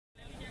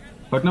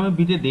पटना में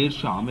बीते देर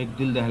शाम एक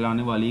दिल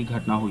दहलाने वाली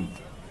घटना हुई।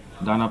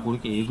 दानापुर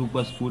के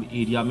रूपसपुर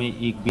एरिया में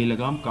एक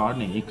बेलगाम कार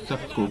ने एक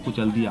शख्स को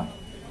कुचल दिया।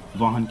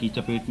 वाहन की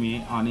चपेट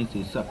में आने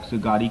से शख्स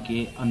गाड़ी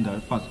के अंदर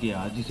फंस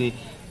गया, जिसे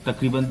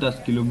तकरीबन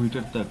 10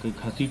 किलोमीटर तक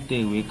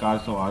घसीटते हुए कार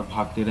सवार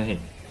भागते रहे,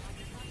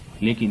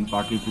 लेकिन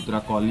पाटलिपुत्रा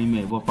कॉलोनी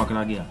में वह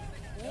पकड़ा गया।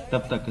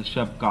 तब तक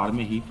शव कार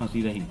में ही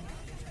फंसी रही।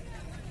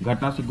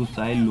 घटना से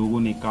गुस्साए लोगों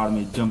ने कार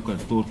में जमकर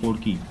तोड़फोड़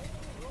की।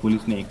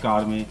 पुलिस ने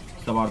कार में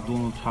सवार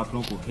दोनों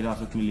छात्रों को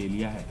हिरासत में ले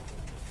लिया है।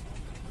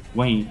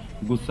 वहीं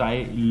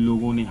गुस्साए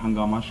लोगों ने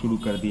हंगामा शुरू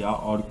कर दिया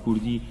और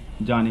कुर्जी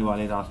जाने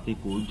वाले रास्ते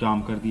को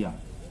जाम कर दिया।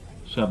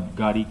 शव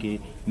गाड़ी के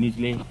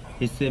निचले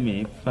हिस्से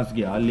में फंस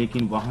गया,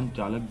 लेकिन वाहन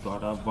चालक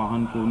द्वारा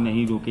वाहन को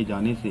नहीं रोके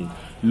जाने से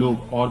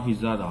लोग और भी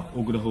ज्यादा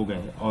उग्र हो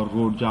गए और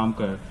रोड जाम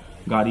कर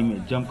गाड़ी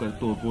में जमकर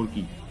तोड़फोड़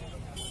की।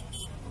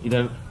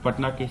 इधर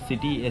पटना के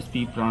सिटी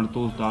एसपी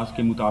प्राणतोष दास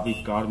के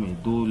मुताबिक कार में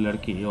 2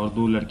 लड़के और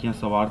 2 लड़कियां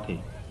सवार थे।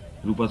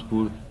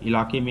 रूपसपुर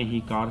इलाके में ही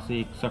कार से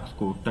एक शख्स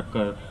को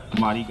टक्कर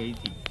मारी गई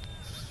थी।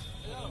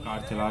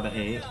 कार चला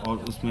रहे और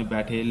उसमें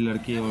बैठे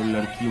लड़के और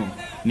लड़कियों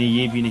ने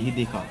ये भी नहीं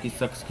देखा कि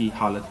शख्स की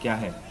हालत क्या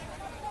है।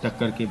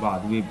 टक्कर के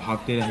बाद वे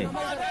भागते रहे।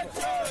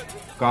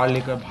 कार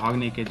लेकर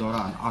भागने के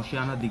दौरान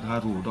आशियाना दीघा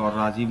रोड और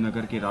राजीव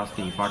नगर के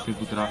रास्ते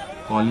पाटलिपुत्रा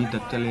कॉलोनी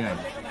तक चले आए।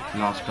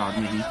 लाश कार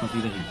में ही फंसी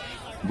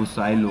रही।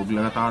 गुस्साए लोग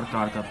लगातार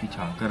कार का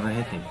पीछा कर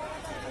रहे थे।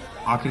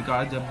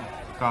 आखिरकार जब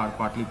कार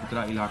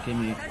पाटलिपुत्रा इलाके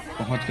में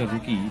पहुंचकर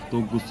रुकी तो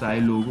गुस्साए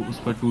लोग उस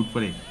पर टूट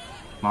पड़े।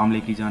 मामले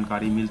की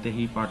जानकारी मिलते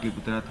ही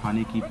पाटलिपुत्रा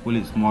थाने की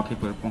पुलिस मौके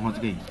पर पहुंच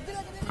गई।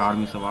 कार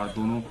में सवार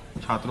दोनों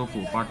छात्रों को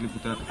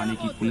पाटलिपुत्रा थाने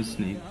की पुलिस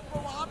ने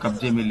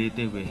कब्जे में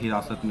लेते हुए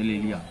हिरासत में ले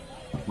लिया।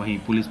 वहीं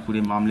पुलिस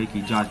पूरे मामले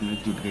की जांच में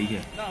जुट गई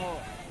है।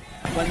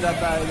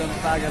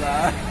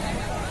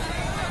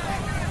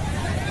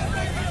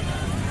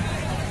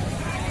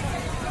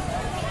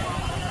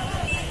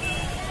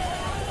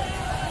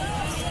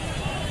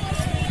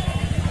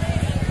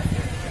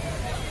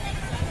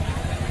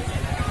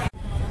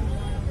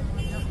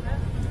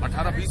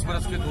 18-20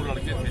 बरस के 2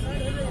 लड़के थे।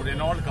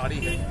 रेनॉल्ट गाड़ी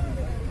है,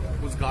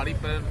 उस गाड़ी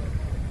पर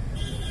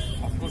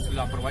ऑफकोर्स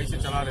लापरवाही से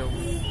चला रहे हो।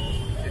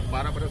 एक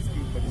 12 बरस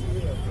की बच्ची,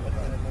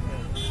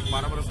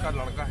 12 बरस का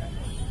लड़का है,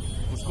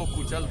 उसको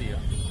कुचल दिया।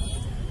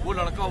 वो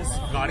लड़का उस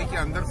गाड़ी के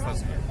अंदर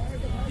फंस गया।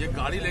 ये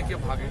गाड़ी लेके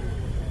भागे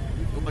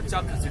तो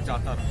बच्चा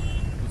घसीटाता रहा,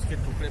 उसके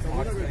टुकड़े पे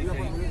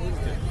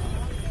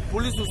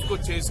पुलिस उसको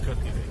चेज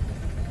करती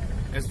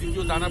रही।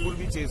 एसडीपीओ दानापुर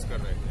भी चेज कर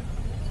रहे थे,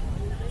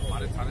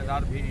 हमारे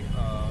थानेदार भी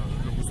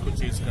लोग उसको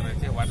चेज कर रहे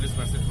थे। वायरलेस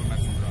मैसेज पर मैं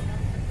सुन रहा हूँ।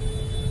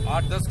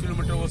 8-10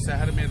 किलोमीटर वो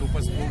शहर में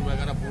रूपसपुर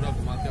वगैरह पूरा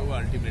घुमाते हुए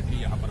अल्टीमेटली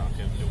यहाँ पर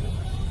आके वो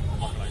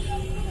पकड़ा गया।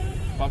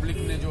 पब्लिक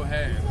ने जो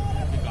है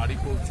कि गाड़ी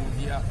को छू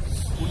दिया।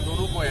 उन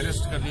दोनों को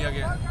अरेस्ट कर लिया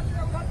गया,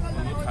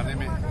 दोनों थाने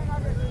में,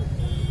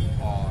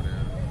 और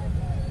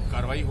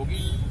कार्रवाई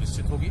होगी,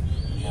 निश्चित होगी।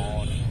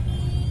 और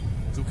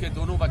चूंकि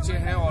दोनों बच्चे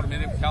हैं और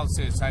मेरे ख्याल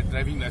से शायद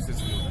ड्राइविंग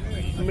लाइसेंस भी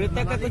होगी।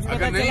 मृतक का कुछ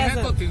अगर नहीं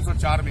है तो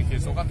 304 में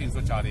केस होगा,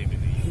 304A में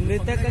नहीं।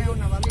 मृतक का जो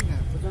नाबालिग है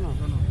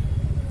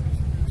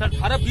सर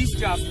 18-20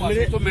 के आसपास,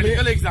 तो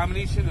मेडिकल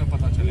एग्जामिनेशन में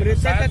पता चलेगा।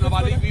 शायद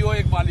नाबालिग भी हो,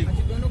 एक बालिग।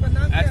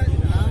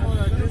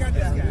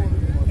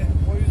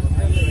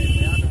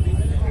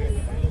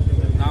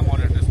 नाम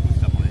और एड्रेस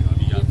पूछना पड़ेगा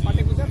अभी याद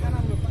नहीं।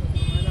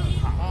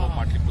 हाँ, वो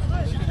पाटलिपुत्रा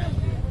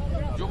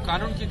है। जो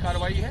कानून की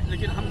कार्रवाई है,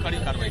 लेकिन हम कड़ी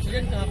कार्रवाई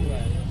करेंगे।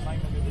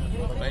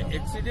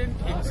 एक्सीडेंट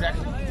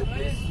एग्जैक्टली जो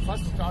प्लेस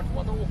फर्स्ट स्टार्ट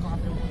हुआ था वो कहाँ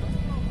पे हुआ था?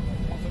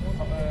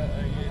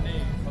 ये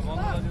नहीं, भगवान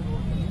वाला जो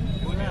रोड नहीं,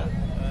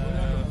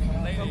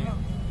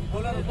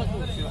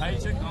 सिल्हाई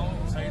चेक गाँव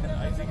साइड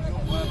आई थिंक जो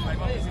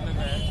बाईपास इसी लग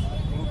रहा है।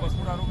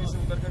 रूपसपुर आरोपी से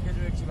उतर करके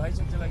जो एक सिल्हाई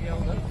चेक चला गया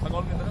उधर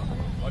खगौल की तरफ,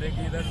 और एक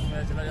इधर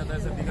चला जाता है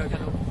सर दीघा की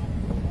तरफ,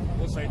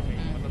 वो साइड में,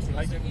 मतलब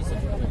सिल्हाई चेक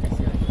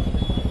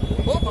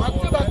वो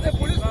भागते भागते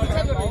पुलिस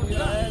पीछा कर रही थी।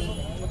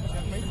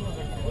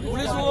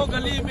 पुलिस वो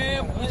गली में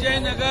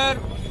विजयनगर,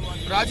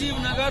 राजीव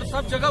नगर,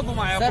 सब जगह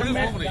घुमाया, पुलिस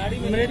घूम रही।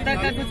 मृतक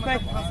का कुछ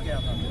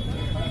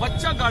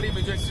बच्चा गाड़ी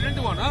में जो एक्सीडेंट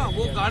हुआ ना,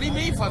 वो गाड़ी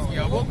में ही फंस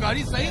गया, वो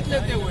गाड़ी सहित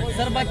लेते हुए।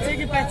 सर बच्चे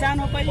की पहचान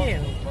हो पाई है?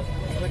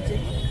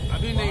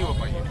 अभी नहीं हो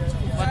पाई।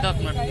 10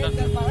 मिनट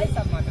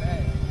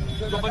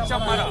तो बच्चा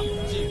मरा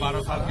जी,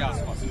 12 साल के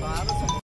आसपास।